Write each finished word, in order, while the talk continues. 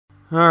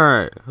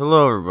Alright,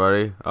 hello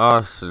everybody,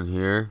 Austin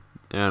here,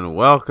 and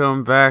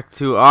welcome back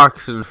to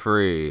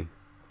Oxenfree.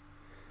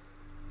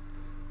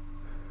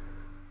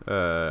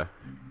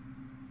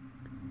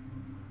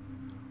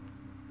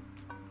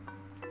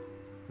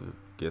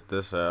 Get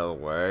this out of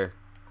the way.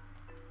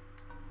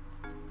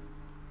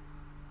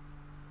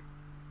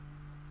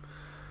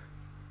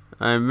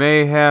 I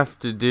may have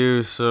to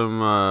do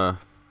some, I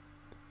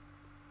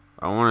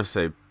want to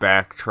say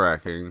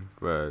backtracking,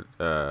 but,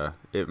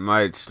 it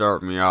might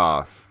start me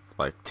off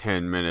like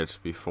 10 minutes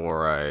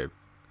before I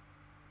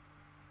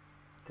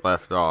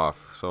left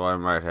off, so I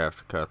might have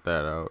to cut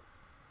that out.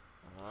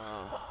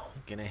 Oh,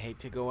 gonna hate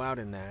to go out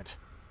in that.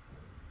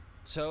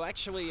 So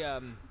actually,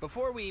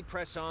 before we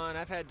press on,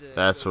 I've had to...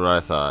 That's what I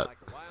thought. Like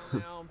a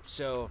while now,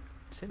 so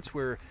since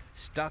we're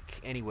stuck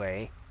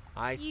anyway,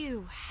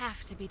 You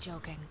have to be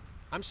joking.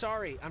 I'm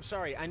sorry.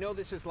 I know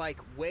this is like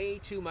way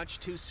too much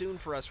too soon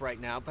for us right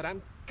now, but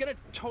I'm gonna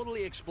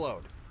totally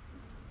explode.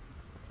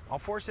 I'll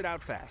force it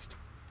out fast.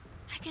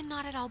 I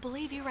cannot at all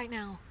believe you right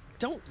now.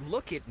 Don't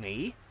look at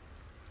me.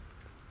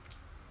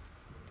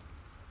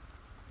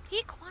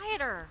 Be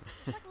quieter.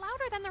 It's like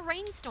louder than the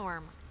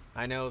rainstorm.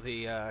 I know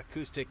the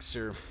acoustics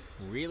are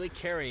really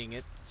carrying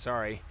it.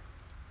 Sorry.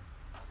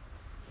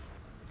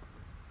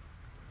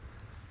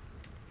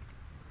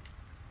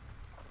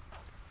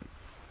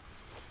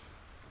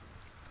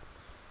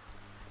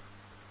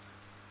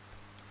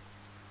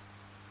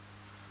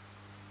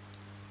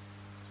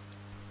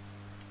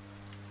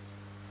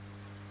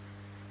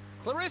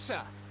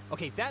 Clarissa!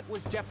 Okay, that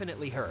was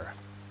definitely her.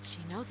 She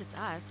knows it's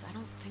us. I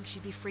don't think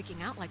she'd be freaking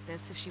out like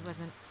this if she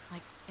wasn't,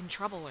 like, in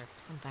trouble or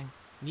something.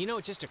 You know,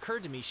 it just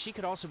occurred to me she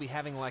could also be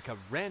having like a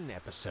Ren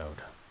episode.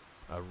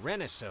 A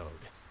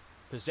Renisode.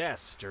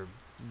 Possessed, or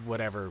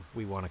whatever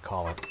we want to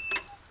call it.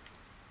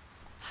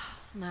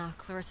 No,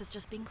 Clarissa's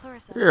just being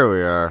Clarissa. Here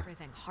we are.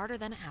 Everything harder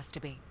than it has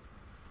to be.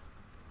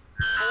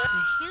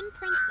 The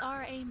handprints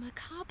are a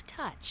macabre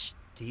touch.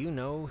 Do you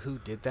know who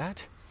did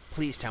that?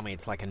 Please tell me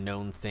it's like a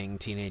known thing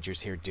teenagers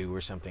here do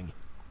or something.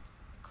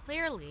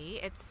 Clearly,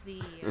 it's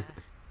the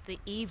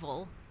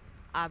evil,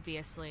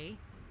 obviously.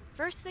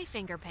 First they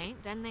finger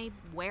paint, then they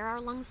wear our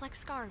lungs like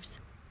scarves.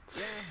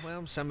 Yeah,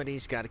 well,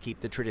 somebody's got to keep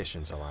the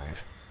traditions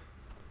alive.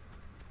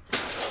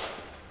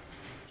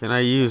 Can I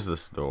use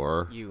this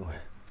door? You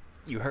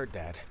heard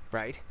that,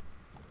 right?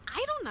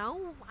 I don't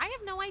know. I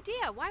have no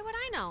idea. Why would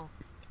I know?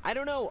 I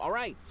don't know. All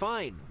right,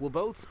 fine. We'll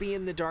both be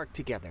in the dark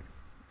together.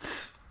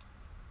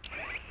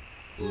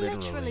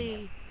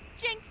 Literally.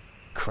 Jinx!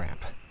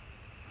 Crap.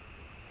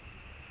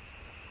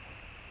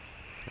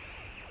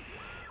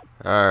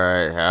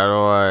 Alright, how do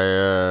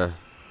I,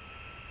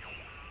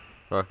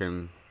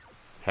 fucking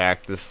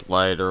hack this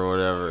light or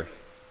whatever?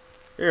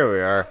 Here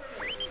we are.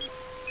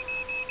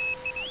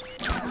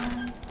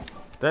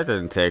 That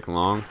didn't take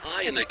long.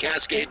 High in the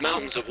Cascade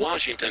Mountains of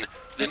Washington,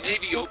 the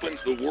Navy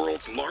opens the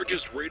world's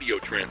largest radio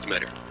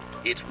transmitter.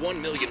 Its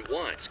 1 million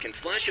watts can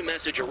flash a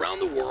message around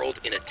the world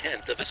in a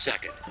tenth of a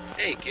second.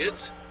 Hey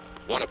kids,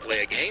 wanna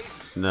play a game?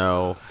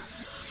 No.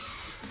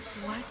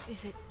 What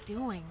is it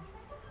doing?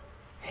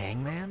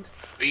 Hangman?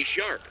 Be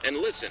sharp and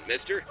listen,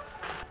 mister.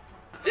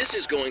 This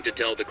is going to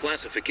tell the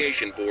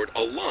classification board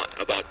a lot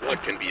about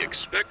what can be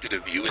expected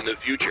of you in the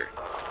future.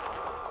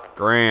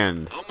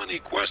 Grand. How many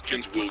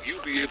questions will you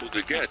be able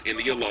to get in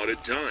the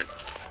allotted time?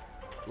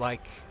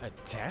 Like a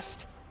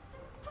test?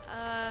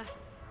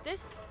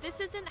 This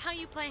isn't how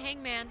you play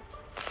Hangman.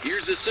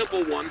 Here's a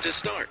simple one to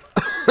start.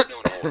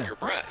 Don't hold your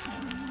breath.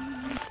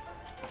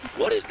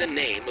 What is the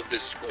name of the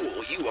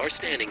school you are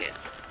standing in?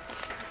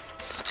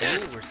 School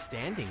 10. we're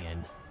standing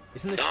in?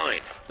 Isn't this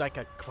 9. like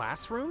a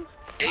classroom?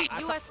 8.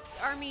 U.S.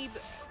 Army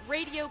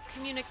Radio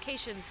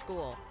Communications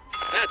School.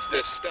 That's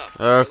the stuff.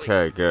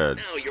 Okay, good.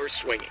 Now you're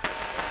swinging.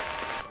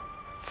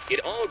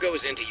 It all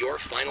goes into your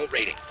final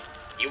rating.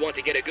 You want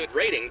to get a good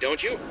rating,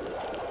 don't you?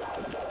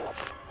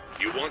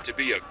 You want to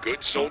be a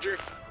good soldier?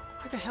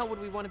 Why the hell would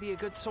we want to be a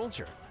good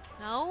soldier?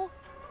 No,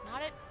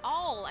 not at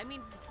all. I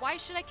mean, why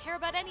should I care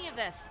about any of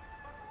this?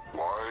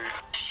 Why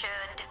should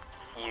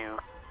you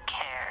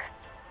care?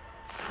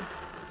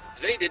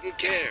 They didn't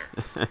care.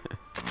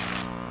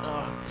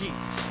 Oh,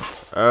 Jesus.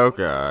 Oh, What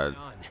is God.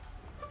 going on?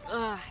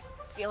 Ugh,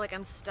 I feel like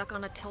I'm stuck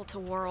on a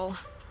tilt-a-whirl.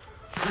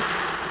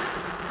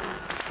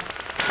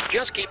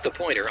 Just keep the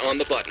pointer on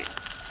the button.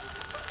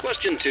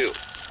 Question 2.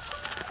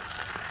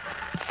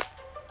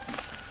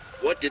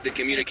 What did the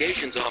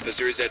communications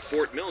officers at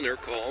Fort Milner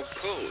call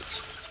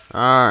codes?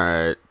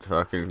 Alright,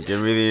 fucking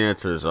give me the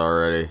answers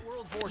already.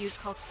 World War You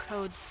call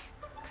codes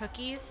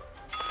cookies?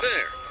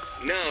 There.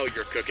 Now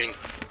you're cooking.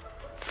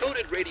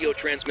 Coded radio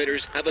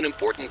transmitters have an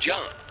important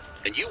job,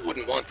 and you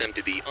wouldn't want them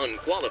to be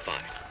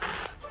unqualified.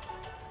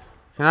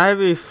 Can I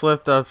be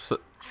flipped up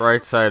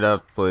right side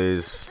up,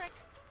 please?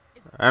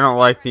 I don't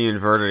like the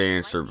inverted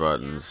answer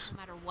buttons. No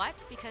matter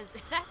what, because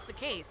if that's the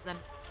case, then...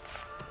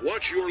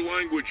 Watch your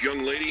language,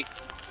 young lady.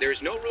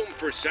 There's no room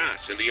for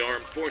sass in the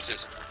armed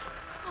forces.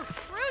 Oh,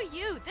 screw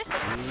you! This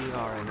is... We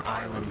are an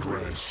island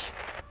race,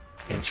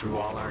 and through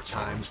all our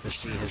times the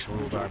sea has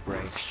ruled our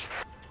breaks.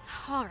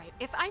 Alright,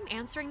 if I'm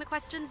answering the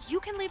questions, you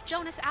can leave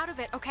Jonas out of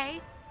it,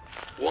 okay?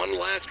 One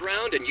last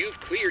round and you've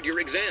cleared your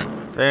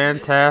exam.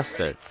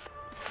 Fantastic.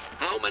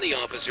 How many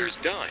officers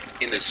died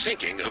in the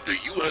sinking of the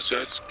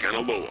USS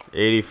Kanaloa?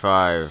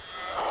 85.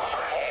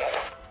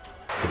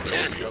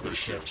 10. The other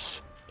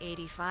ships.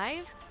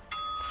 85?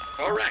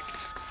 Correct.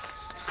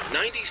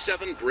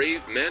 97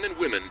 brave men and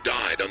women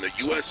died on the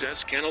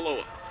USS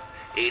Kanaloa.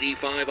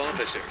 85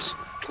 officers,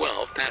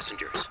 12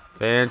 passengers.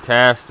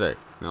 Fantastic.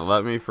 Now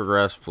let me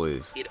progress,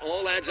 please. It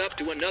all adds up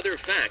to another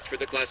fact for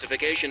the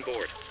classification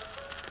board.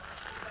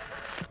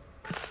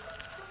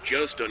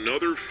 Just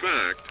another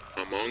fact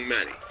among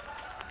many.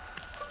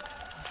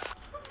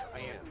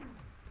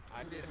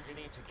 I didn't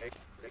need to take.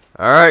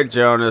 Alright,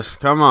 Jonas.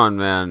 Come on,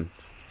 man.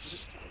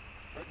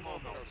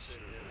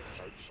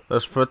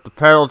 Let's put the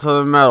pedal to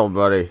the metal,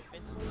 buddy.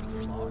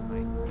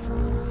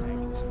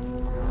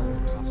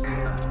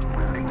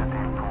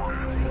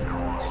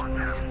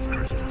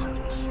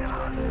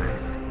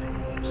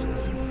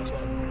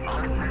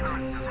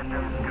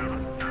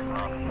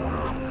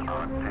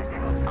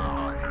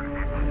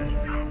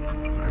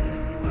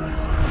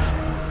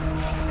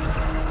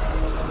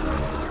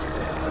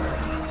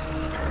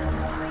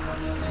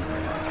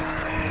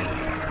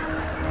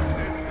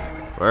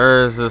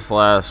 Where is this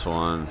last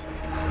one?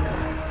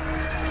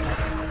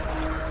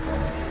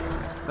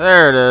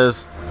 There it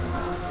is.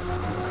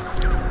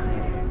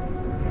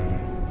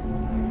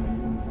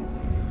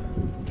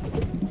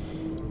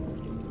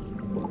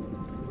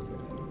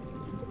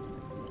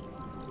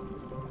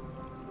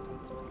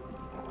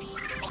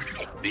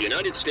 The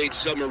United States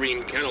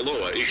submarine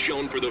Kanaloa is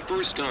shown for the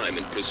first time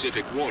in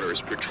Pacific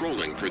waters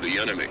patrolling for the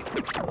enemy.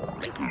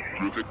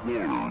 Pacific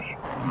waters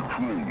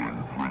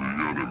patrolling for the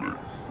enemy.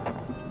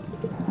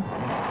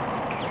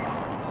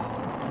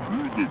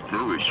 Through the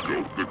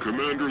periscope, the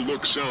commander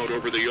looks out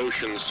over the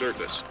ocean's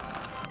surface.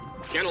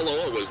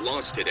 Kanaloa was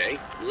lost today,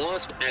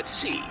 lost at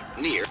sea,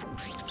 near...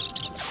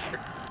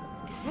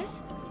 Is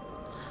this...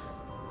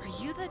 Are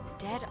you the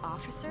dead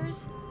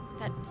officers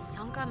that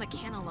sunk on the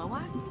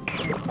Kanaloa?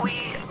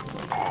 We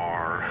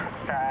are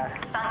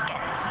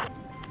sunken.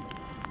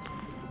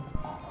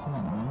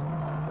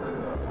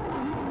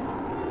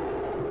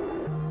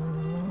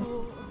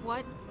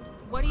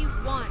 What do you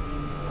want?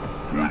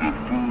 For the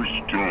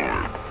first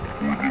time.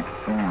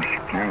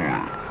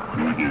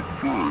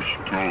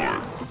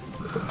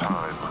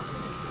 Time.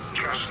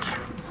 Just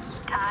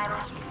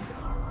time.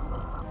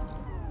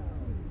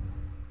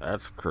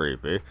 That's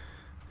creepy.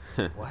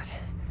 What?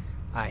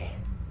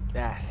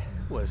 That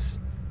was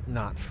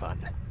not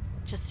fun.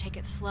 Just take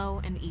it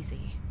slow and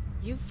easy.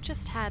 You've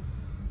just had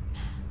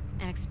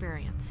an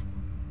experience.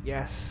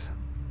 Yes,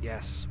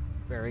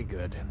 very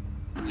good.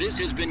 This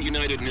has been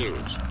United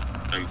News,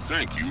 and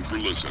thank you for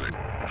listening.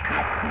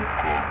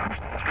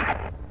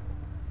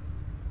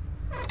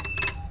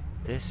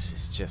 This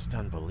is just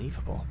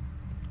unbelievable.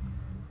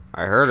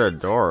 I heard a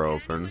door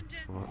open.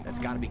 That's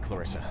gotta be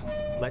Clarissa.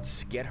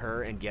 Let's get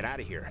her and get out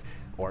of here.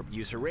 Or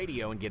use her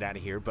radio and get out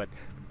of here, but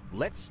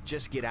let's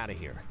just get out of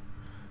here.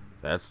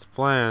 That's the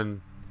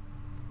plan.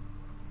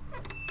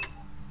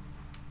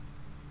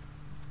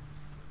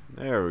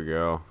 There we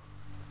go.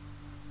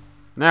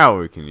 Now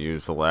we can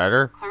use the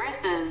ladder.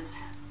 Clarissa's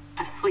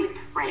asleep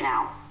right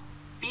now.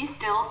 Be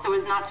still so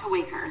as not to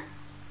wake her.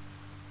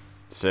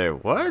 Say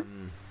what?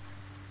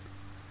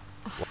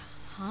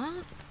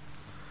 Huh?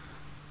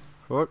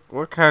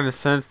 What kind of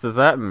sense does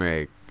that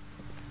make?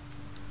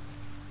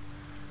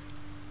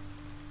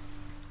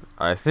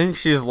 I think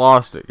she's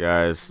lost it,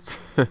 guys.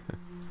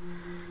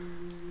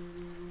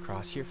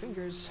 Cross your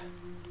fingers.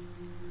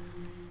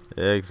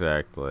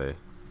 Exactly.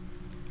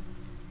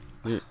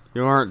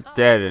 You aren't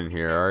dead in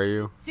here, are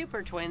you?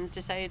 Super Twins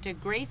decided to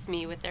grace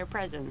me with their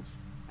presence.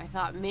 I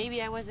thought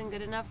maybe I wasn't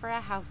good enough for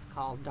a house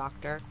call,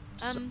 Doctor.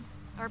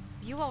 Are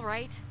you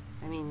alright?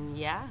 I mean,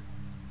 yeah.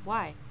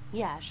 Why?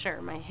 Yeah,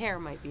 sure, my hair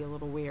might be a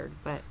little weird,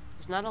 but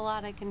there's not a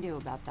lot I can do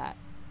about that.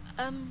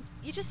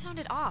 You just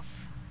sounded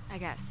off, I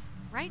guess.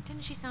 Right?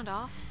 Didn't she sound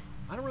off?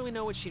 I don't really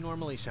know what she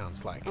normally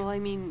sounds like. Well, I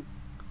mean,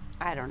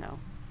 I don't know.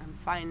 I'm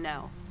fine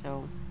now,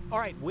 so...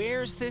 Alright,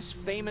 where's this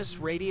famous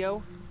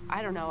radio?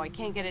 I don't know, I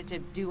can't get it to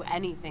do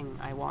anything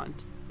I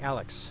want.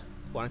 Alex,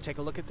 wanna take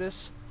a look at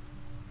this?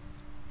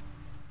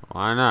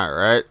 Why not,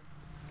 right?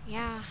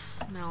 Yeah,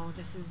 no,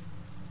 this is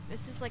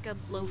like a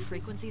low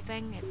frequency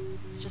thing.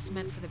 It's just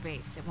meant for the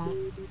bass. It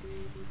won't...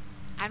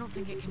 I don't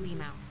think it can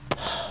beam out.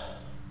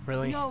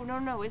 Really?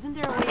 No, isn't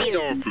there a way The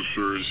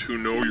officers who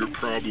know your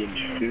problems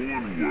full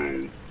and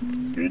well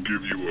will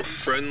give you a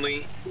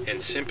friendly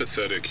and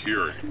sympathetic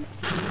hearing.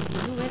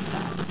 Who is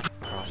that?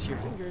 Cross your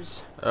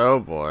fingers. Oh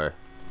boy.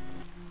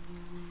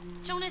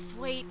 Jonas,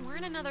 wait. We're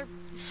in another...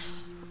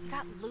 We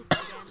got looped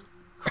again.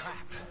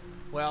 Crap.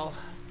 Well,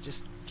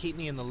 just keep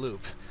me in the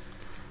loop.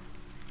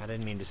 I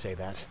didn't mean to say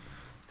that.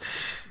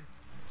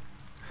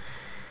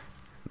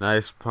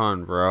 Nice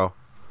pun, bro.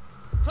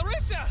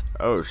 Clarissa!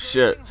 Oh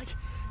shit. Like,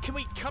 can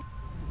we come?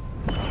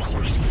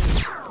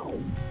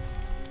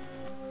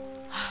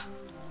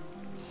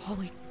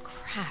 Holy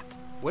crap.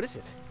 What is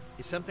it?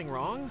 Is something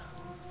wrong?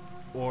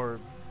 Or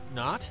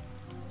not?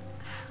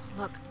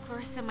 Look,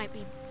 Clarissa might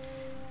be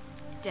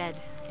dead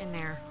in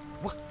there.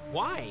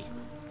 Why?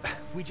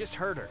 We just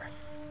heard her.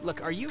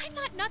 Look, are you... I'm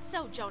not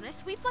nutso,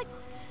 Jonas. We've, like,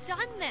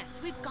 done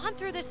this. We've gone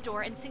through this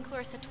door and seen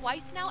Clarissa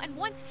twice now, and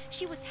once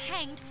she was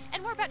hanged,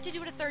 and we're about to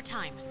do it a third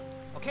time.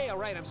 Okay,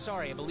 alright, I'm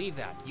sorry, I believe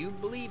that. You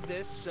believe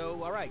this,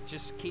 so alright,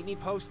 just keep me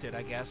posted,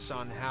 I guess,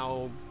 on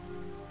how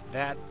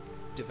that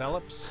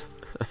develops.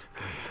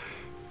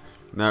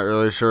 Not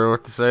really sure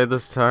what to say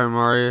this time,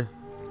 are you?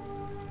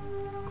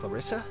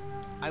 Clarissa?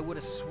 I would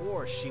have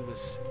swore she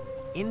was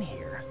in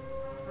here.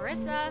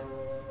 Clarissa?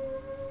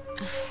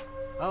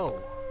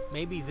 Oh,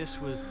 maybe this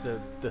was the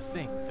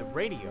thing, the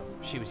radio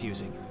she was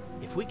using.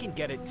 If we can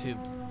get it to...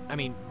 I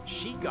mean,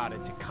 she got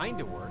it to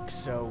kinda work,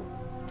 so...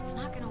 It's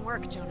not gonna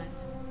work,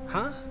 Jonas.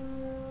 Huh?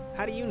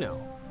 How do you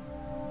know?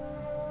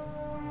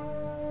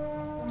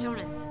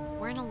 Jonas,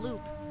 we're in a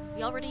loop.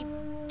 We already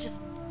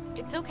just...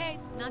 It's okay.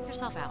 Knock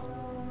yourself out.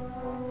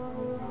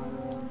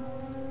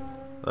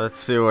 Let's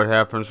see what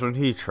happens when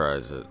he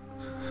tries it.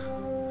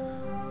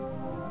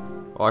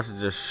 Watch it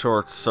just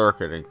short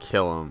circuit and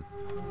kill him.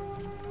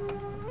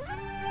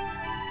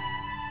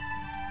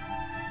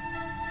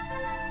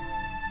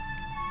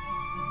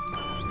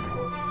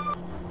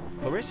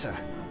 Clarissa.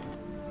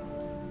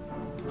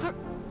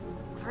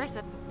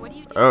 Clarissa, what do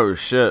you do? Oh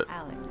shit.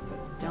 Alex,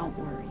 don't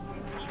worry.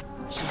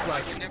 She's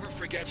like... I never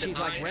forget she's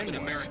that like I am Ren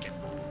an was. American,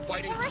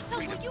 fighting Clarissa, for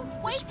freedom, will you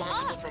wake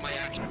responsible up? for my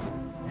actions.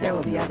 There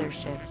will be other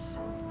ships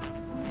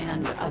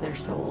and other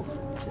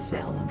souls to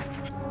sail them.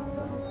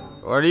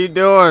 What are you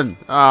doing?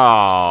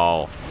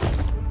 Oh.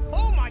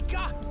 Oh my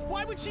god!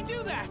 Why would she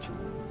do that?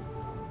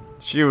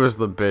 She was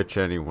the bitch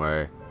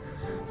anyway.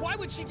 Why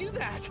would she do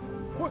that?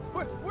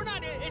 We're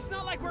not... It's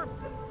not like we're...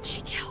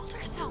 She killed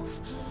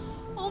herself.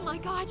 Oh my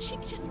god, she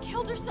just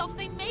killed herself.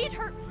 They made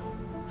her...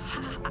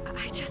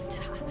 I just...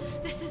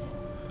 this is...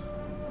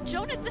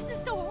 Jonas, this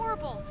is so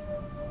horrible.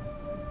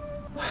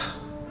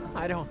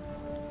 I don't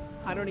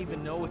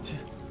even know what to...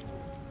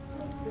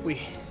 We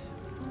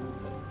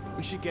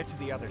should get to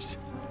the others.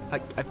 I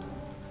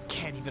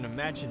can't even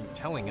imagine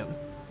telling them.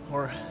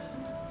 Or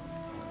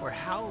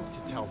how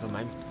to tell them.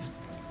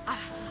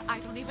 I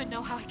don't even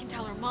know how I can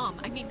tell her mom.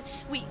 I mean,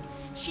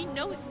 she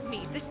knows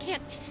me. This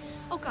can't...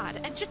 Oh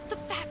god, and just the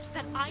fact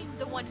that I'm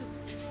the one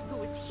who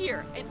was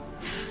here, and...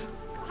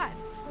 God.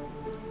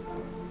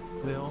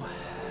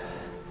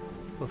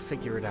 We'll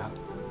figure it out.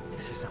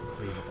 This is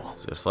unbelievable.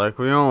 Just like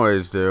we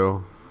always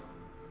do.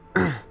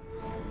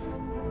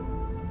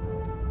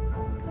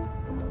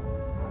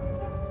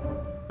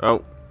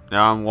 Oh,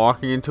 now I'm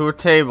walking into a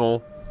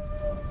table.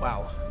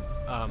 Wow.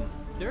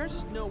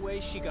 There's no way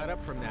she got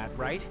up from that,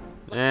 right?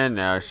 And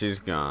now she's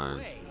gone.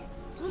 Way.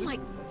 Oh my...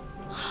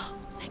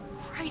 Thank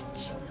Christ,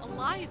 she's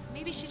alive.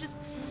 Maybe she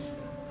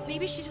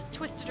just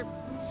twisted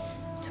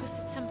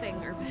something,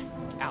 or...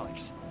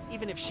 Alex,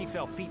 even if she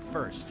fell feet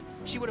first,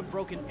 she would have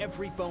broken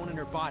every bone in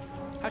her body.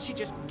 How'd she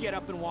just get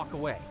up and walk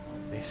away?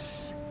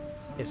 This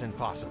isn't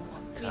possible.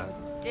 We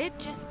did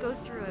just go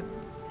through a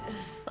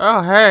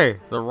Oh, hey,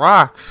 the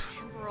rocks.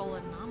 temporal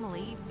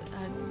anomaly,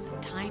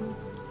 a time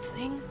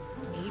thing.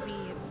 Maybe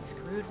it's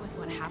screwed with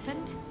what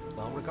happened?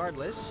 Well,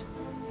 regardless,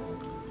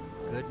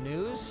 good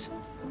news.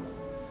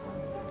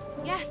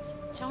 Yes,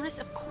 Jonas,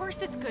 of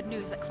course it's good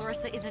news that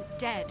Clarissa isn't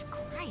dead.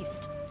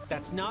 Christ.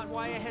 That's not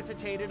why I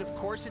hesitated. Of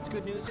course it's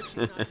good news if she's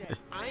not dead.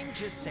 I'm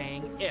just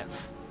saying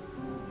if.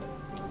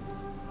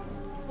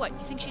 What, you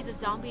think she's a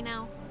zombie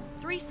now?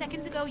 3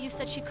 seconds ago you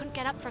said she couldn't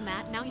get up from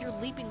that, now you're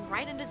leaping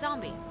right into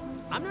zombie.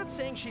 I'm not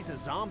saying she's a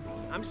zombie.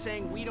 I'm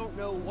saying we don't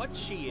know what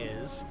she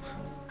is.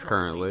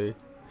 Currently.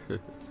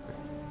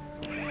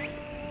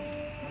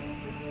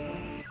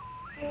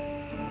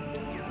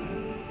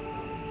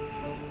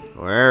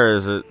 Where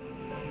is it?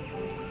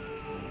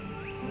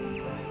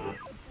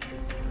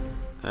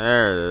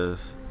 There it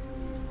is.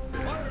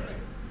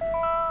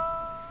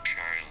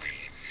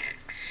 Charlie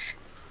 6.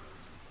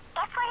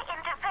 Every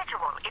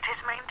individual, it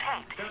is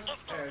maintained,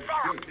 is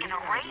enveloped in a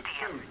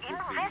radiance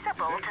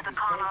invisible to the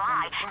carnal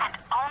eye and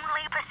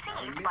only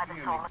perceived by the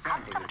soul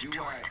accustomed to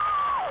it.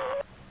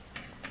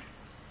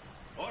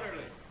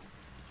 Orderly!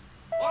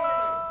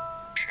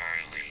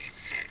 Charlie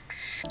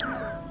 6.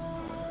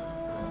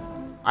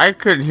 I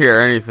couldn't hear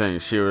anything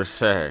she was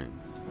saying.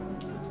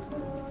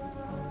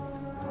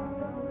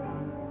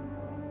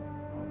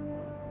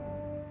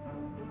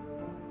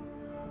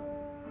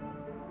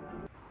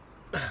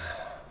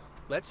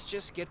 Let's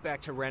just get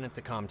back to Ren at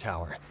the comm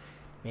tower.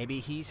 Maybe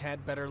he's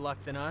had better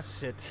luck than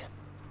us at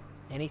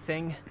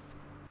anything.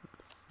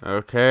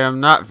 Okay,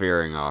 I'm not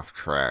veering off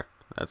track.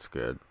 That's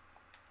good.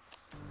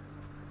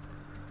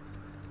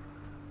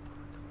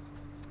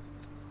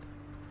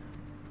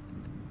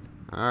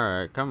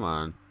 Alright, come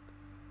on.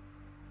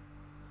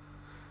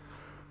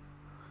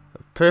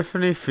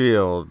 Epiphany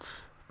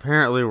Fields.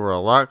 Apparently we're a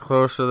lot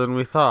closer than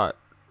we thought.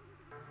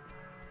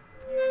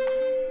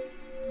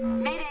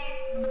 Mayday!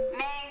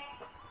 May!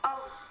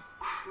 Oh,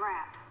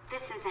 crap.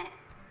 This isn't...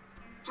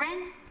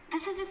 Ren,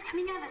 this is just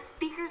coming out of the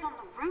speakers on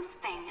the roof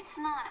thing. It's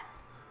not...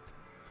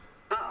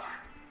 Ugh.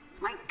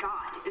 My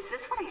god.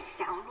 I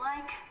sound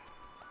like?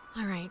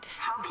 All right.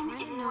 How if can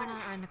Ren and anyone Nona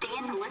are in the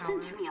stand clock to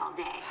listen tower, to me all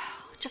day?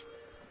 just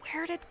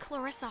where did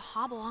Clarissa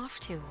hobble off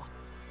to?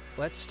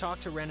 Let's talk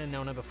to Ren and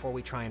Nona before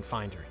we try and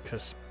find her,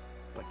 because,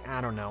 like,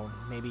 I don't know,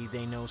 maybe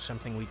they know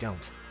something we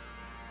don't.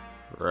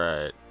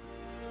 Right.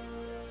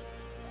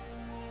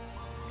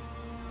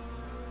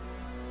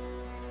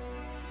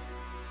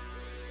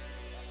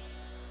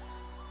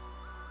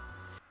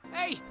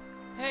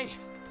 Hey,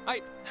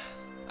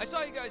 I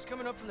saw you guys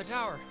coming up from the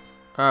tower.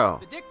 Oh.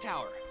 The Dick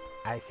Tower.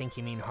 I think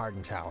you mean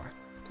Harden Tower.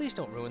 Please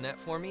don't ruin that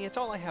for me. It's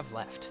all I have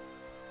left.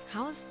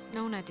 How's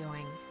Nona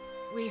doing?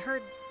 We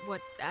heard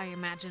what I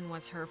imagine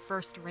was her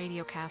first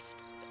radio cast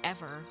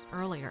ever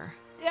earlier.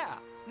 Yeah,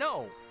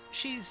 no,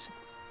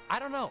 I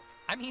don't know.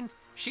 I mean,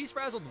 she's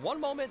frazzled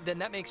one moment, then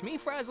that makes me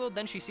frazzled,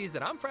 then she sees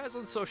that I'm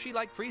frazzled, so she,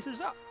 like,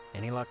 freezes up.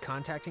 Any luck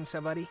contacting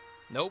somebody?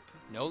 Nope,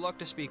 no luck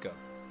to speak of.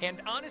 And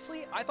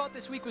honestly, I thought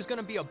this week was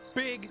gonna be a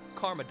big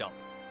karma dump.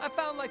 I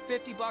found like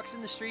 $50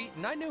 in the street,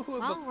 and I knew who it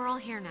was. Well, we're all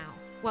here now.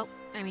 Well,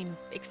 I mean,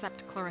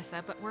 except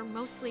Clarissa, but we're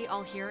mostly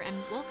all here, and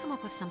we'll come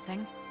up with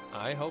something.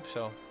 I hope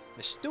so.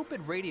 The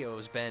stupid radio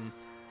has been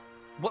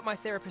what my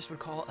therapist would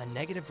call a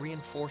negative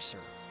reinforcer.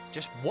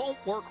 Just won't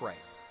work right.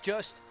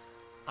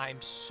 I'm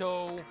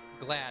so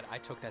glad I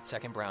took that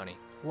second brownie.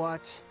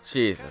 What?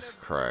 Jesus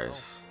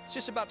Christ. It's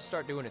just about to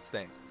start doing its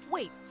thing.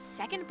 Wait,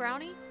 second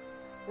brownie?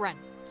 Ren,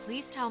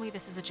 please tell me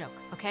this is a joke,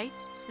 okay?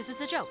 This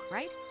is a joke,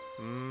 right?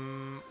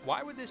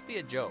 Why would this be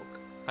a joke?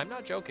 I'm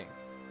not joking.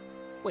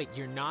 Wait,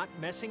 you're not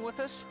messing with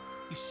us?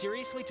 You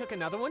seriously took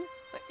another one?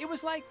 It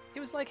was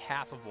like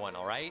half of one,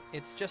 all right?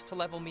 It's just to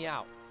level me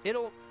out.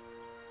 It'll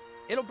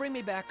bring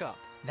me back up.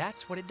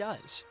 That's what it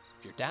does.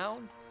 If you're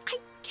down, I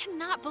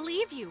cannot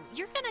believe you.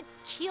 You're gonna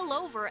keel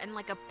over in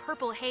like a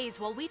purple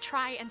haze while we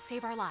try and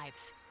save our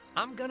lives.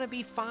 I'm gonna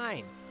be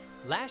fine.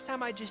 Last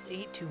time I just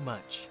ate too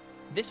much.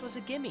 This was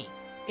a gimme.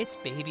 It's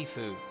baby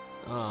food.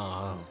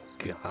 Oh,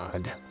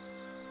 God.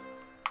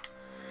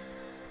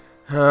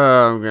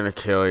 I'm gonna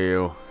kill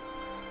you.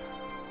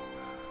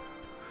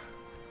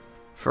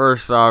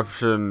 First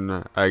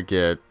option I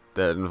get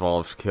that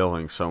involves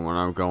killing someone,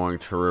 I'm going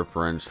to rip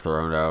Ren's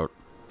throat out.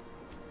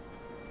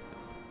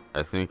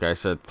 I think I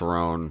said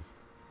throne.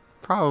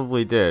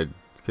 Probably did,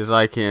 because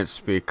I can't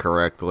speak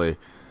correctly.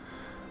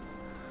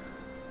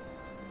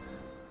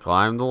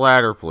 Climb the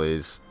ladder,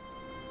 please.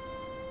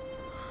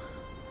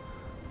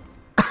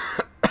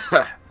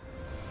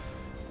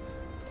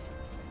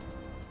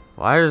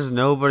 Why does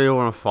nobody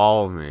want to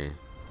follow me?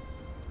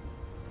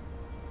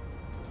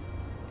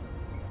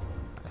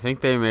 I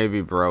think they may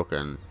be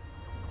broken.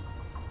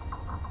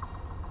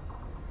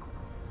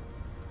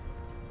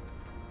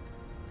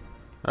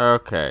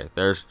 Okay,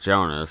 there's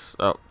Jonas.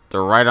 Oh,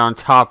 they're right on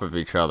top of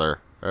each other.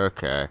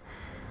 Okay.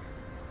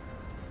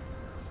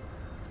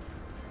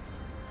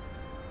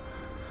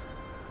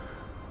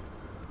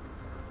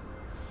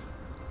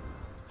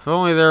 If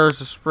only there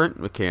was a sprint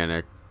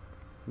mechanic.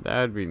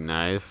 That'd be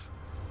nice.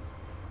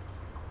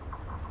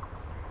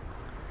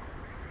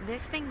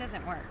 This thing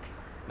doesn't work.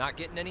 Not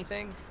getting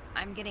anything?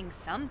 I'm getting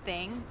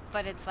something,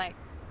 but it's like,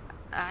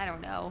 I don't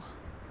know.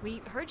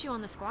 We heard you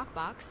on the squawk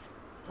box.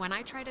 When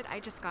I tried it, I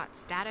just got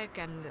static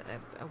and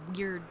a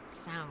weird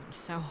sound,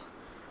 so...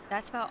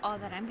 That's about all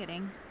that I'm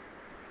getting.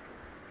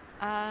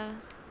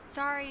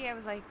 Sorry I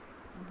was like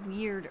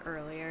weird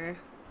earlier.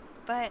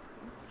 But,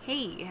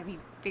 hey, have you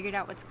figured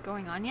out what's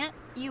going on yet?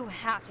 You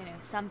have to know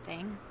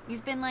something.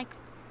 You've been like,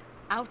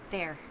 out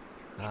there.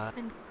 It's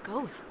been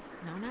ghosts.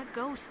 Nona,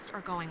 ghosts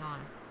are going on.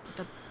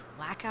 The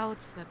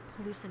blackouts, the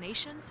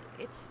hallucinations,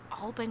 it's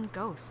all been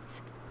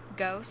ghosts.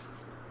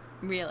 Ghosts?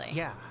 Really?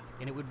 Yeah,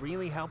 and it would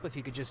really help if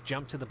you could just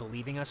jump to the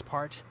believing us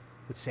part.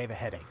 Would save a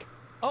headache.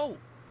 Oh,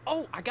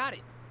 I got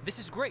it. This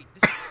is great.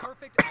 This is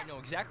perfect. I know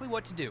exactly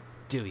what to do.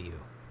 Do you?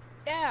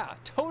 Yeah,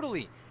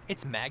 totally.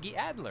 It's Maggie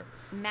Adler.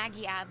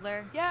 Maggie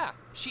Adler? Yeah,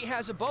 she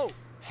has a boat.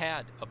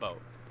 Had a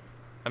boat.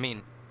 I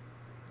mean,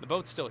 the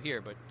boat's still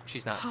here, but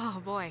she's not.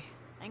 Oh boy,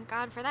 thank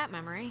God for that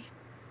memory.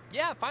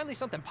 Yeah, finally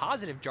something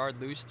positive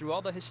jarred loose through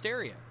all the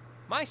hysteria.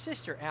 My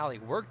sister Allie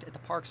worked at the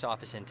parks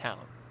office in town.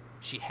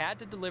 She had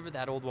to deliver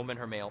that old woman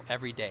her mail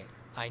every day.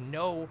 I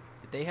know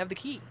that they have the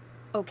key.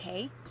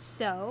 Okay,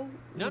 so...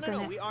 No,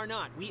 we are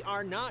not. We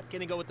are not going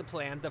to go with the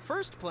plan. The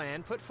first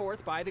plan put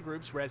forth by the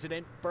group's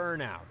resident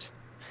burnout.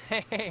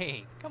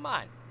 Hey, come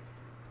on.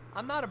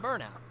 I'm not a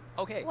burnout.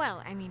 Okay.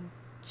 Well, I mean,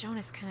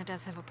 Jonas kind of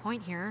does have a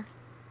point here.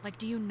 Like,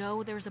 do you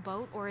know there's a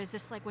boat, or is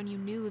this like when you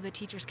knew the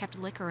teachers kept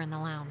liquor in the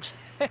lounge?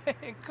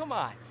 Come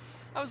on.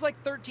 I was like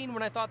 13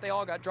 when I thought they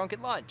all got drunk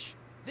at lunch.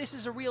 This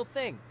is a real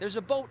thing. There's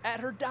a boat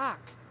at her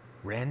dock.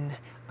 Ren,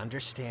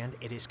 understand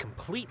it is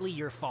completely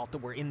your fault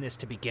that we're in this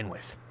to begin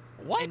with.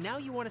 What? And now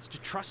you want us to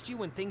trust you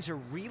when things are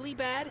really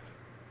bad?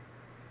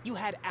 You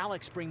had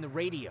Alex bring the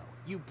radio.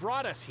 You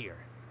brought us here.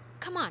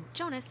 Come on,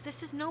 Jonas,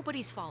 this is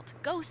nobody's fault.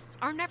 Ghosts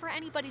are never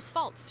anybody's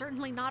fault,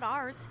 certainly not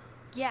ours.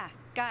 Yeah,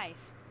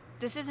 guys,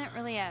 this isn't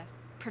really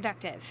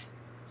productive.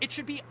 It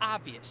should be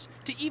obvious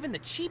to even the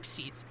cheap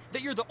seats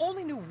that you're the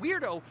only new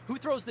weirdo who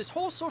throws this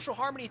whole social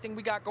harmony thing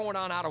we got going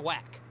on out of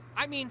whack.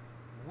 I mean,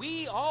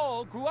 We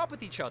all grew up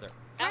with each other.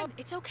 Ren,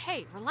 it's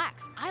okay.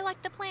 Relax. I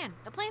like the plan.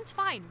 The plan's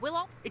fine. We'll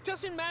all... It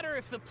doesn't matter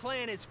if the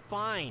plan is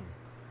fine.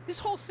 This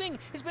whole thing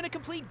has been a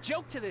complete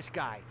joke to this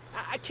guy.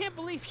 I can't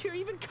believe you're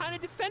even kind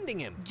of defending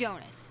him.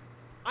 Jonas.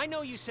 I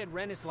know you said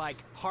Ren is like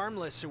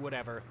harmless or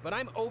whatever, but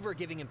I'm over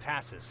giving him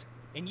passes.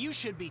 And you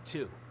should be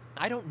too.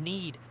 I don't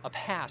need a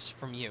pass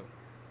from you.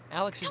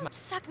 Alex is my... Don't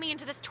suck me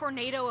into this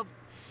tornado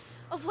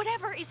of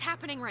whatever is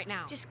happening right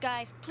now. Just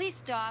guys, please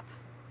stop.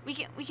 We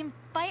can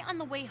fight on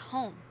the way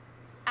home.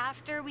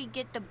 After we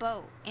get the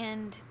boat.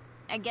 And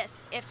I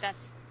guess if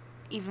that's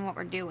even what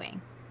we're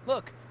doing.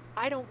 Look,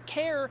 I don't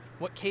care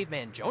what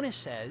Caveman Jonas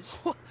says.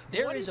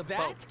 There is a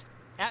boat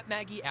at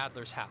Maggie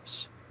Adler's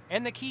house.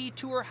 And the key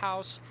to her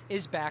house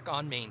is back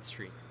on Main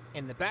Street.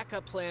 And the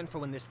backup plan for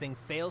when this thing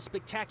fails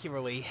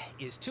spectacularly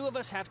is two of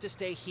us have to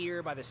stay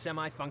here by the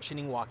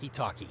semi-functioning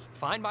walkie-talkie.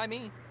 Fine by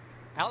me.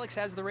 Alex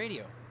has the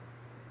radio.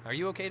 Are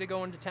you okay to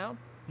go into town?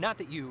 Not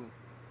that you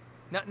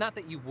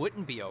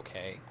wouldn't be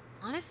okay.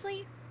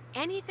 Honestly,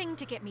 anything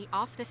to get me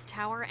off this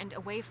tower and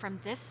away from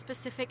this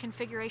specific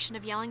configuration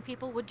of yelling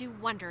people would do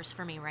wonders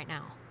for me right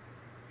now.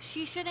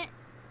 You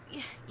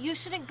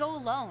shouldn't go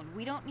alone.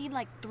 We don't need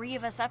like 3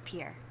 of us up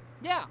here.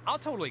 Yeah, I'll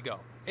totally go.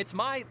 It's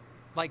my,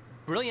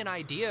 brilliant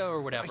idea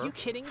or whatever. Are you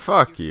kidding?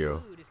 Fuck Your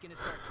you. food is gonna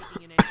start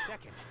kicking in any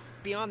second.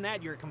 Beyond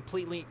that, you're a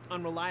completely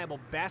unreliable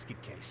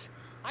basket case.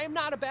 I am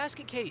not a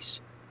basket case.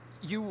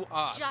 You,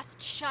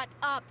 Just shut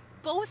up,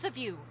 both of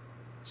you.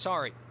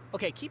 Sorry.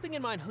 Okay, keeping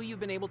in mind who you've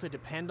been able to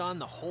depend on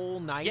the whole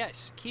night.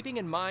 Yes, keeping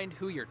in mind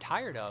who you're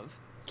tired of.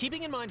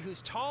 Keeping in mind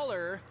who's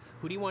taller,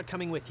 who do you want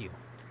coming with you?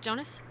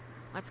 Jonas,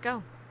 let's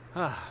go.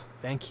 Ah,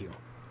 thank you.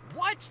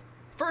 What?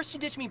 First you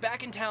ditch me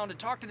back in town to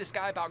talk to this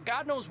guy about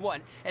God knows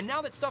what, and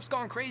now that stuff's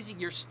gone crazy,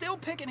 you're still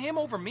picking him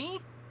over me?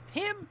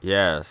 Him?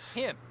 Yes.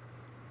 Him.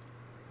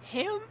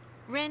 Him?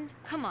 Ren,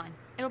 come on.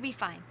 It'll be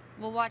fine.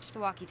 We'll watch the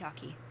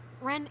walkie-talkie.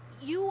 Ren,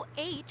 you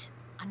ate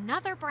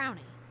another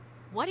brownie.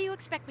 What do you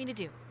expect me to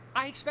do?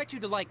 I expect you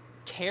to,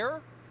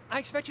 care. I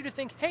expect you to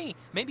think, hey,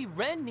 maybe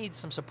Ren needs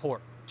some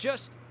support.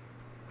 Just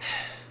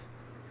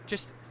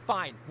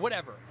fine.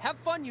 Whatever. Have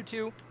fun, you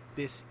two.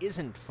 This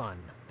isn't fun.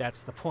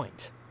 That's the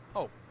point.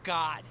 Oh,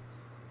 God.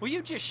 Will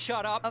you just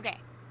shut up? Okay.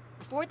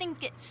 Before things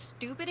get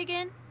stupid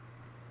again,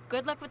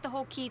 good luck with the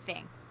whole key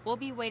thing. We'll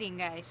be waiting,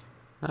 guys.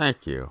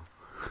 Thank you.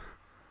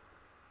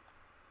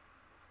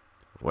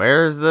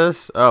 Where is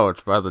this? Oh,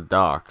 it's by the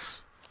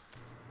docks.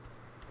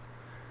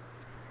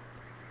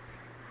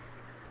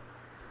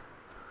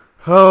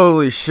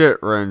 Holy shit,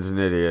 Ren's an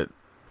idiot.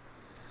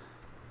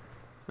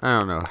 I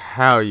don't know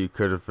how you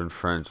could have been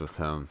friends with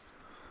him.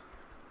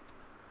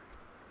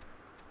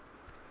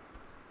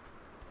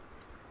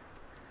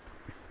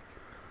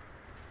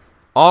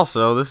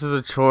 Also, this is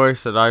a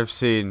choice that I've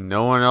seen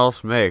no one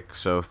else make,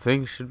 so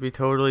things should be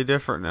totally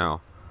different now.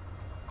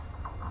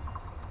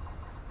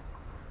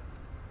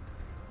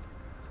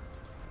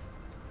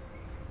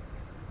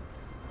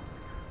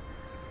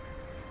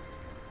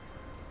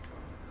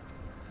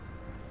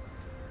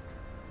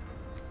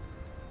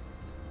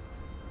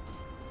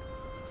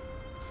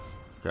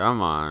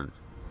 Come on.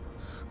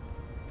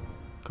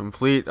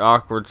 Complete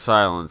awkward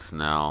silence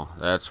now.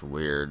 That's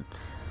weird.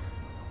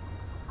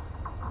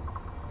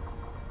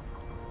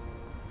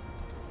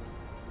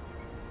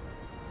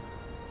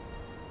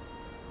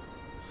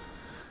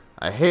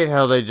 I hate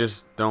how they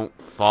just don't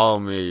follow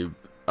me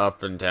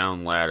up and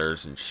down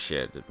ladders and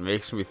shit. It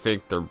makes me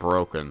think they're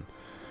broken.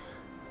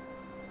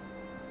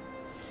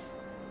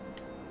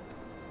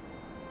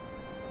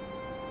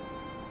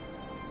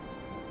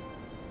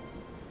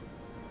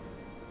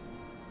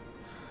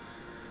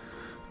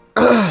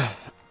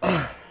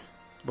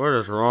 What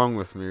is wrong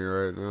with me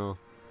right now?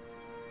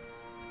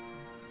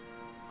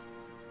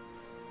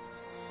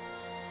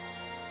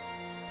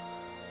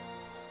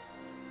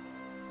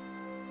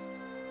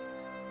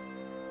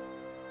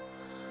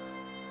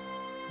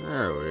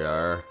 There we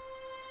are.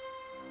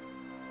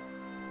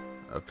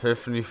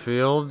 Epiphany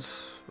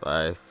Fields.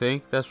 I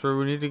think that's where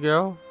we need to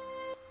go.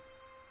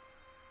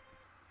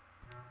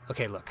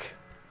 Okay, look.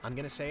 I'm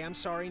gonna say I'm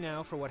sorry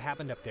now for what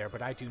happened up there,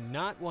 but I do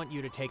not want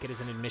you to take it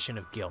as an admission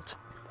of guilt.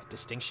 That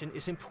distinction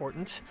is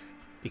important,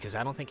 because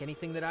I don't think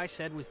anything that I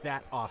said was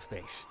that off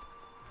base.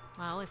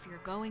 Well, if you're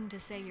going to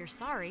say you're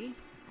sorry,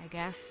 I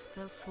guess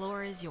the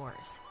floor is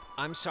yours.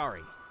 I'm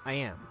sorry. I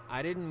am.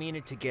 I didn't mean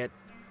it to get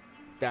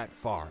that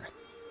far.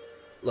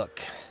 Look,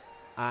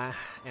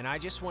 and I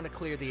just want to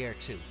clear the air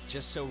too,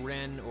 just so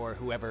Ren or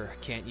whoever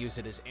can't use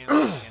it as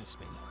ammo against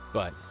me.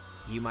 But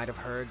you might have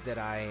heard that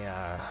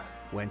I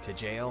went to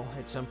jail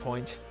at some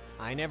point.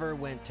 I never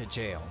went to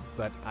jail,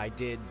 but I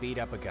did beat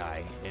up a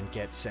guy and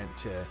get sent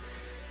to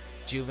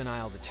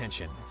juvenile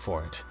detention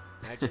for it.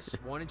 I just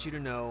wanted you to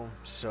know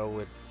so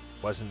it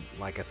wasn't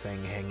like a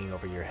thing hanging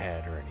over your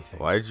head or anything.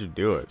 Why'd you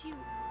do it?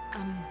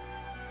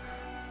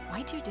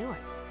 Why'd you do it?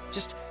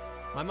 Just,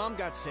 my mom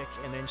got sick,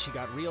 and then she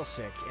got real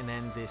sick, and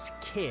then this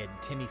kid,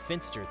 Timmy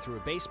Finster, threw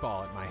a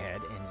baseball at my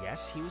head, and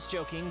yes, he was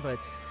joking, but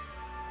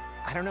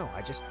I don't know,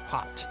 I just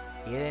popped.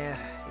 Yeah,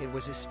 it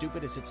was as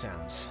stupid as it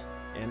sounds.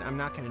 and I'm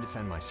not gonna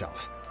defend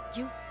myself.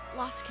 You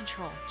lost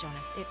control,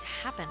 Jonas. It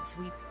happens.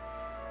 We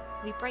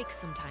break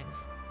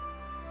sometimes.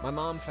 My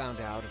mom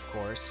found out, of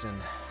course, and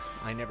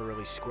I never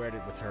really squared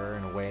it with her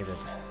in a way that,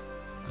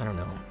 I don't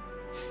know.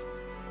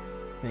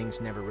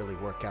 Things never really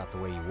work out the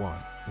way you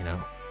want, you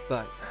know?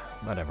 But,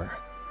 whatever.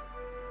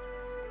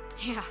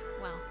 Yeah,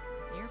 well,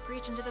 you're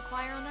preaching to the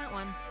choir on that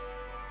one.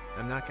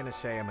 I'm not gonna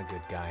say I'm a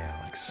good guy,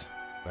 Alex,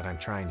 but I'm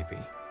trying to be.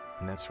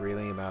 And that's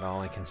really about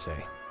all I can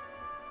say.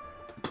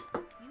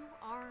 You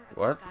are a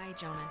What? good guy,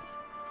 Jonas.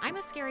 I'm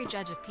a scary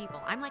judge of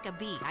people. I'm like a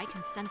bee. I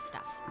can sense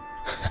stuff.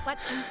 But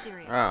I'm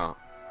serious. Oh.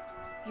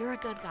 You're a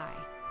good guy.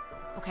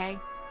 Okay?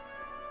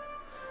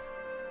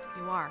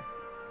 You are.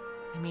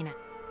 I mean it.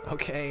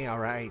 Okay,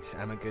 alright,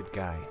 I'm a good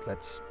guy.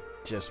 Let's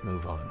just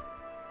move on.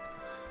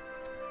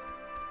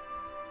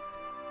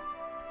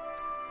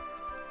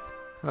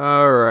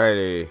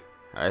 Alrighty.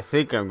 I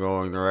think I'm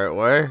going the right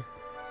way.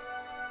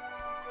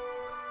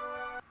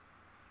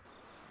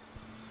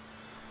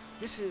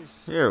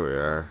 Here we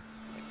are.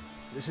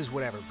 This is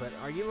whatever, but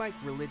are you, like,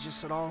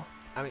 religious at all?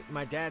 I mean,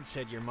 my dad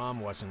said your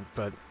mom wasn't,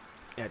 but...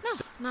 No,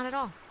 not at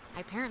all.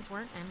 My parents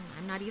weren't, and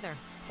I'm not either.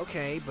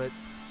 Okay, but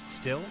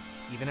still,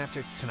 even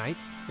after tonight,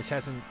 this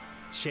hasn't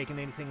shaken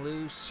anything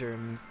loose or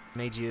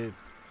made you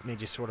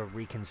sort of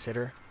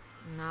reconsider?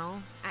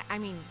 No. I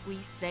mean, we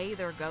say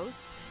they're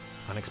ghosts.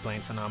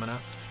 Unexplained phenomena?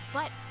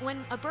 But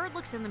when a bird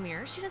looks in the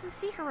mirror, she doesn't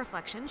see her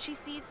reflection. She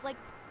sees, like,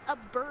 a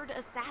bird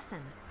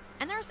assassin.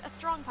 And there's a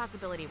strong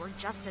possibility we're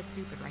just as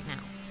stupid right now.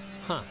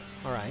 Huh,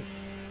 alright.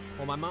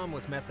 Well, my mom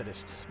was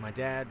Methodist. My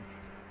dad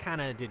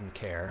kinda didn't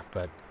care,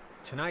 but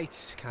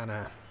tonight's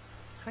kinda...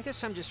 I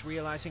guess I'm just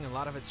realizing a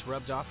lot of it's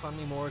rubbed off on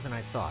me more than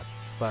I thought.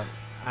 But,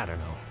 I don't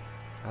know.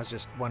 I was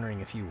just wondering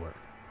if you were.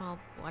 Well,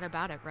 what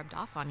about it rubbed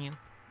off on you?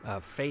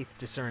 Faith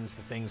discerns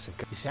the things of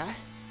God. Is that?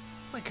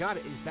 Oh my god,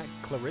 is that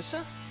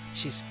Clarissa?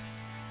 She's...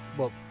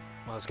 Well,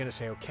 I was gonna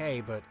say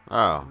okay, but...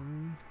 Oh.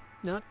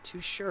 Not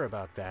too sure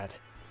about that.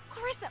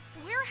 Clarissa,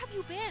 where have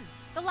you been?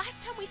 The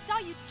last time we saw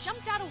you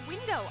jumped out a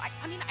window.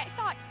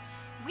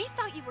 We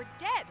thought you were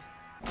dead.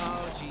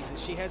 Oh,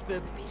 Jesus, she has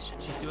the...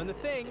 She's doing the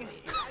thing.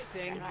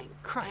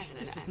 Christ,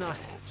 this is not...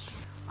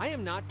 I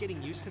am not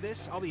getting used to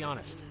this, I'll be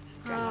honest.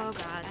 Oh,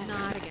 God,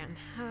 not again.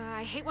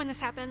 I hate when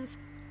this happens.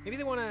 Maybe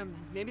they wanna...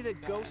 Maybe the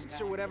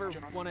ghosts or whatever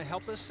wanna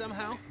help us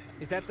somehow?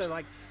 Is that the,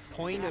 like,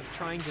 point of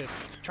trying to...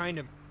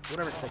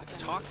 Whatever, like,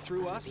 talk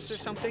through us or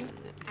something?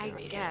 I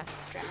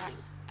guess.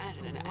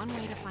 One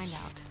way to find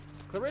out.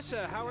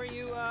 Clarissa, how are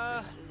you,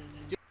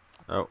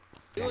 Oh.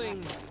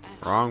 doing?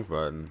 Wrong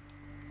button.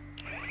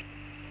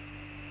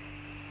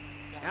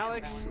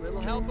 Alex,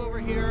 little help over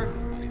here.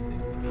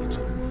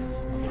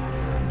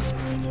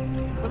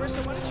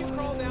 Clarissa, why don't you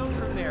crawl down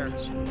from there,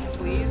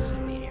 please?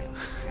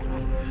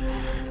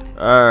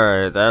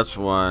 Alright, that's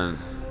one.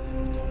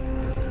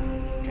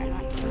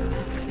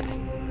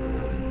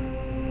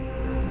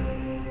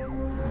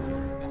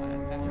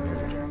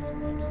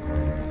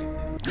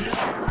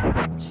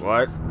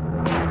 What?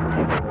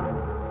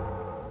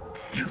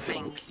 You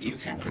think you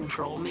can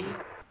control me?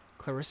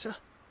 Clarissa?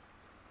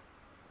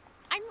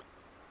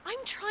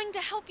 I'm trying to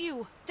help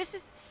you.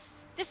 This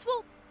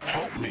will...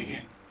 Help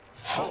me.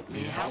 Help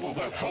me. How will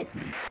that help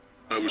me?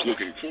 I was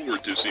looking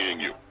forward to seeing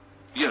you.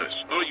 Yes,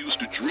 I used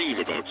to dream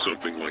about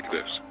something like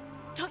this.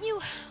 Don't you...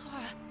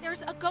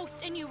 there's a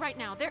ghost in you right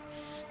now.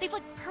 They've,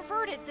 like,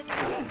 perverted this...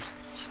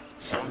 Ghosts.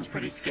 Sounds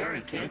pretty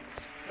scary,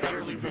 kids.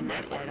 Better leave the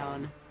nightlight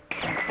on.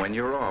 When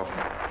you're off,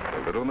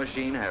 the little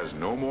machine has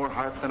no more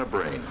heart than a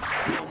brain.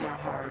 No more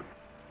heart.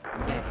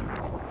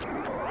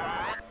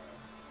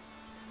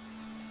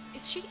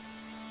 Is she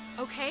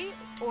okay,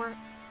 or...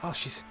 Oh,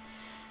 she's...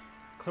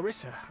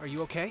 Clarissa, are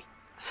you okay?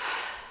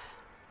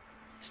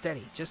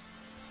 Steady, just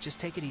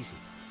take it easy.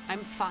 I'm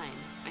fine.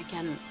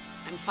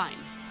 I'm fine.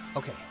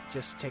 Okay,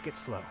 just take it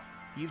slow.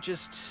 You've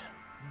just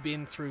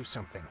been through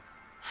something.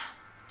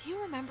 Do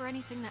you remember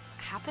anything that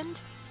happened?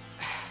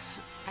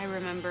 I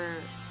remember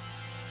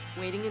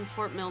waiting in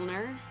Fort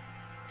Milner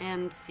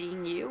and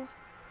seeing you.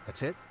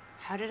 That's it?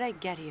 How did I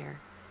get here?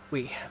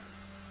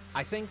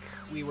 I think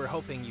we were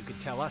hoping you could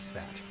tell us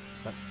that,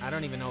 but I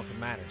don't even know if it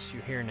matters.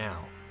 You're here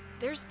now.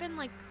 There's been,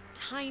 like,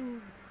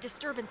 time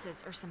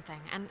disturbances or something,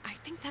 and I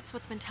think that's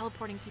what's been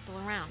teleporting people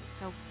around,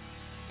 so...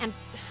 And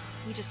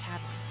we just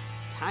had one.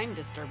 Time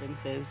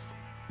disturbances?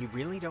 You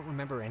really don't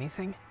remember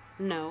anything?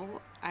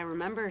 No, I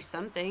remember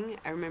something.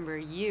 I remember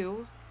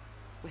you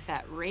with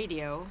that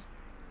radio,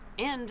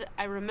 and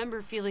I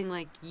remember feeling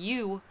like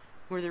you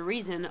were the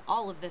reason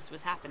all of this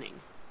was happening.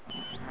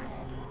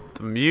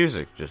 The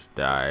music just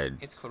died.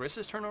 It's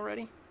Clarissa's turn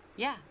already?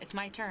 Yeah, it's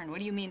my turn. What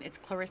do you mean it's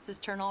Clarissa's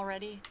turn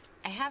already?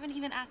 I haven't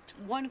even asked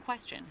one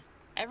question.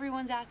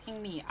 Everyone's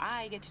asking me.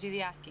 I get to do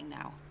the asking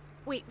now.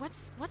 Wait,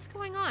 what's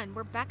going on?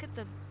 We're back at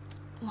the...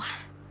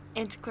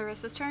 It's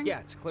Clarissa's turn? Yeah,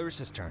 it's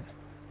Clarissa's turn.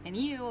 And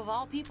you, of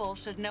all people,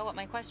 should know what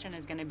my question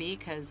is going to be,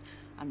 because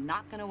I'm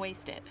not going to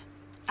waste it.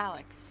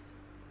 Alex,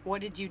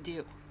 what did you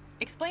do?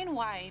 Explain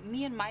why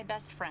me and my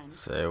best friend...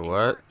 Say Your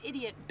what?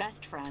 idiot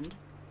best friend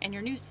and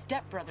your new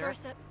stepbrother...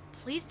 Clarissa,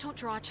 please don't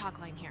draw a chalk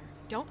line here.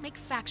 Don't make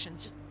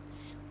factions. Just,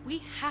 we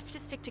have to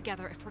stick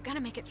together if we're gonna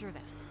make it through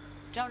this.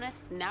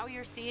 Jonas, now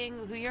you're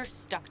seeing who you're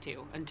stuck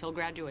to until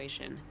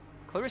graduation.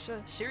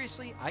 Clarissa,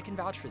 seriously, I can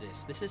vouch for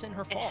this. This isn't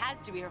her It fault. has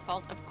to be her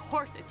fault. Of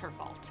course it's her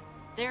fault.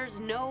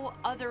 There's no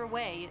other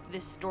way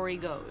this story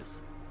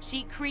goes.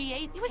 She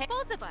creates... It was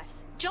both of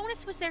us.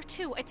 Jonas was there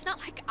too. It's not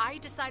like I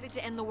decided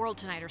to end the world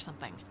tonight or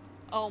something.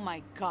 Oh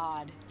my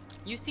god.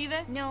 You see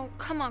this? No,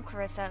 come on,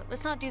 Clarissa.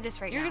 Let's not do this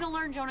right You're now. gonna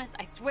learn, Jonas.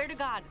 I swear to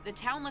God. The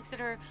town looks at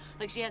her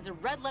like she has a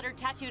red letter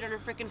tattooed on her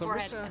freaking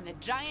forehead. Clarissa. And the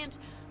giant,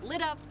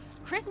 lit up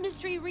Christmas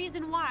tree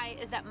reason why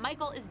is that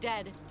Michael is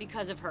dead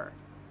because of her.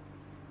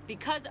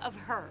 Because of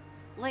her.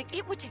 Like,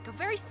 It would take a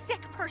very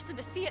sick person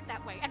to see it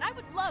that way, and I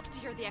would love to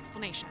hear the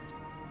explanation.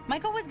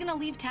 Michael was gonna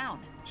leave town.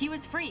 He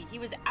was free. He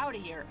was out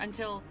of here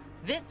until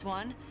this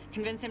one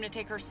convinced him to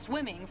take her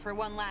swimming for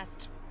one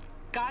last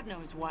God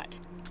knows what.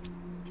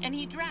 And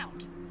he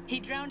drowned. He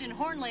drowned in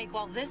Horn Lake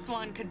while this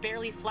one could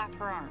barely flap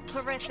her arms.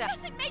 Clarissa. It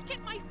doesn't make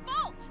it my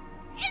fault!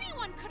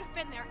 Anyone could have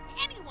been there,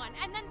 anyone,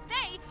 and then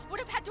they would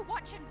have had to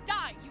watch him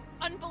die, you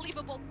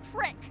unbelievable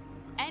prick!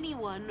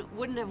 anyone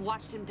wouldn't have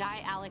watched him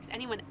die, Alex.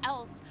 Anyone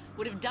else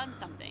would have done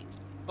something.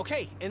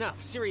 Okay,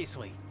 enough,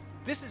 seriously.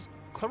 This is...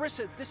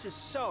 Clarissa, this is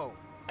so...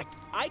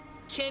 I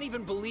can't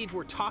even believe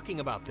we're talking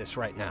about this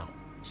right now.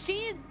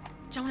 She's...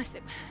 Jonas,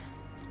 it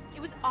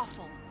was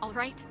awful, all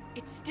right?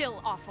 It's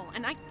still awful,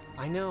 and I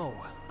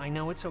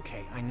know it's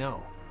okay, I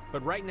know.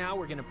 But right now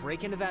we're gonna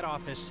break into that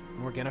office,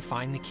 and we're gonna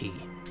find the key.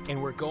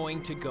 And we're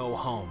going to go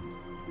home.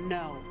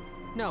 No.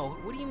 No,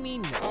 what do you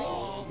mean no?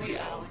 All the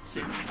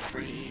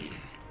Oxenfree.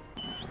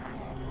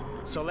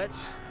 So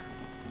let's...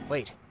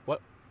 Wait,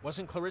 what?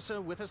 Wasn't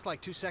Clarissa with us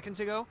like 2 seconds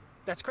ago?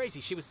 That's crazy,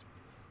 it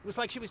was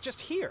like she was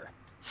just here.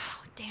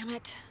 Oh, damn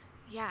it.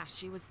 Yeah,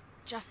 she was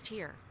just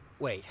here.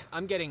 Wait,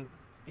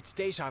 it's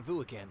deja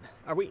vu again.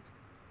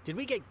 Did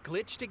we get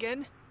glitched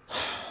again?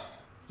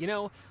 You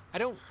know, I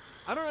don't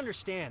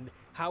understand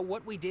how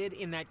what we did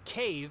in that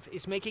cave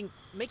is making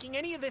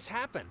any of this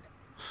happen.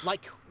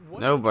 Like,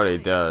 what Nobody are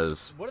the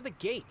does. What are the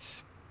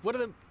gates?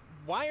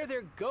 Why are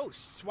there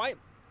ghosts? Why?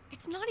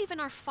 It's not even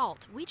our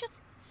fault. We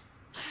just...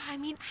 I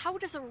mean, how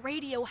does a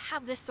radio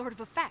have this sort of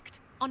effect?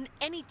 On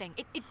anything?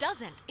 It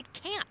doesn't. It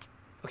can't.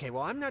 Okay,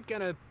 well, I'm not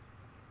gonna...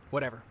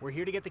 Whatever. We're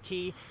here to get the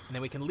key, and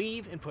then we can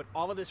leave and put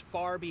all of this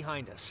far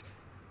behind us.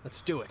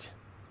 Let's do it.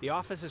 The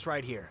office is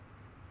right here.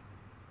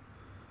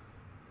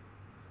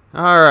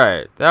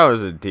 Alright, that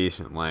was a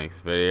decent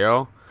length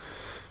video.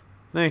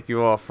 Thank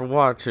you all for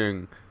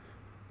watching.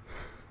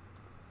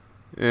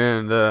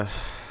 And, I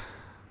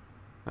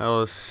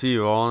will see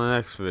you all in the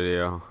next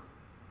video.